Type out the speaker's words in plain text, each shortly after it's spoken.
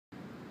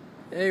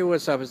Hey,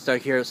 what's up? It's Doug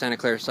here at Santa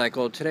Clara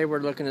Cycle. Today we're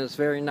looking at this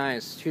very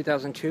nice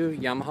 2002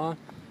 Yamaha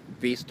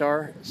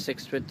VStar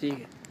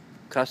 650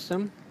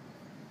 Custom.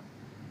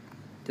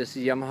 This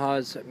is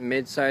Yamaha's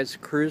mid-size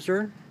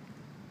cruiser,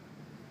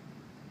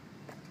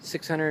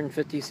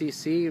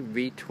 650cc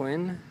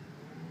V-twin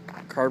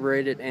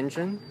carbureted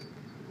engine,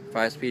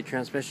 5-speed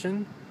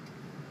transmission.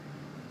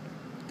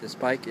 This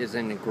bike is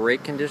in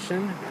great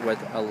condition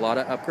with a lot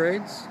of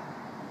upgrades.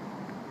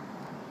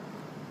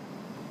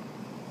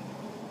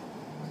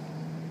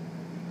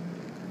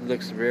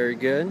 Looks very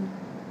good.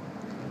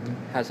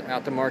 Has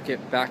aftermarket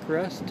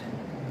backrest,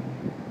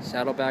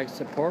 saddlebag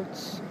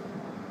supports.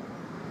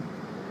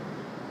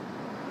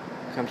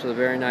 Comes with a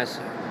very nice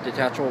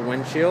detachable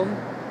windshield,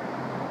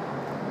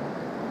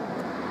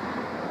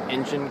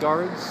 engine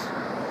guards.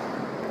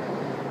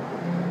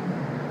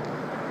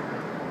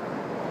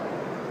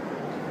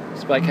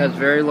 This bike has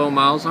very low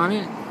miles on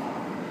it,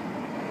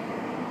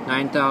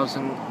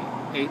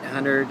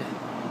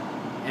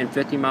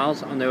 9,850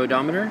 miles on the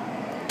odometer.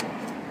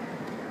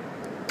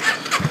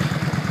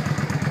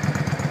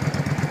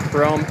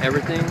 Chrome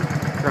everything,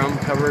 chrome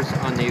covers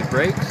on the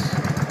brakes,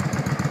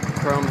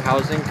 chrome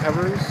housing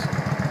covers,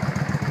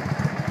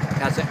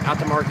 has an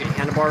aftermarket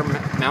handlebar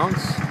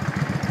mounts,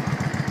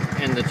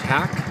 and the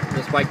tach.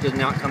 This bike did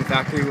not come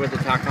factory with the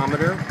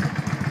tachometer.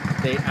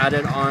 They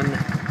added on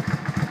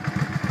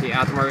the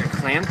aftermarket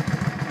clamp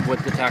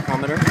with the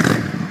tachometer.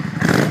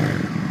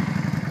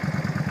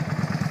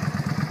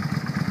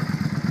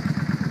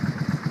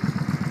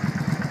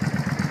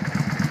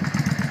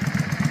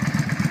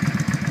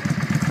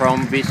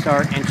 Chrome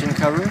VStar engine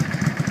cover.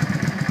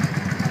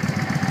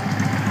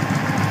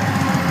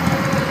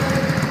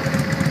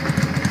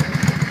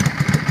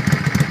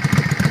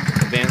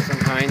 Vance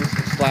Hinse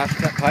slash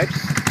cut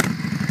pipes.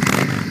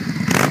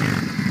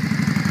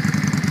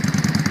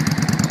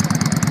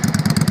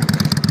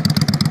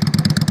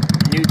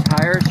 New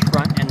tires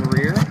front and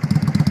rear.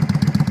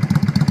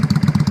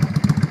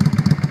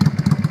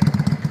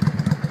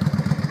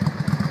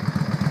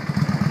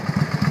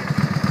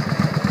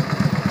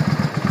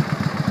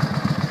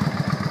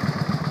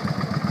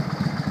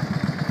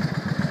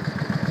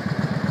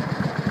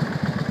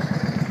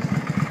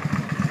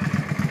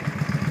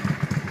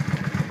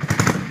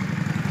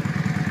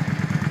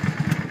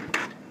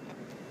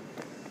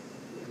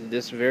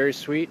 This very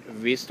sweet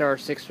VStar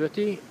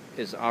 650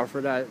 is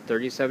offered at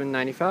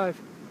 $37.95.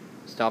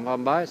 Stop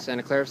on by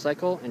Santa Clara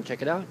Cycle and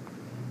check it out.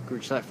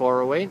 Reach that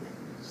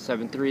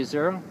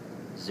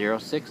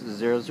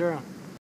 408-730-0600.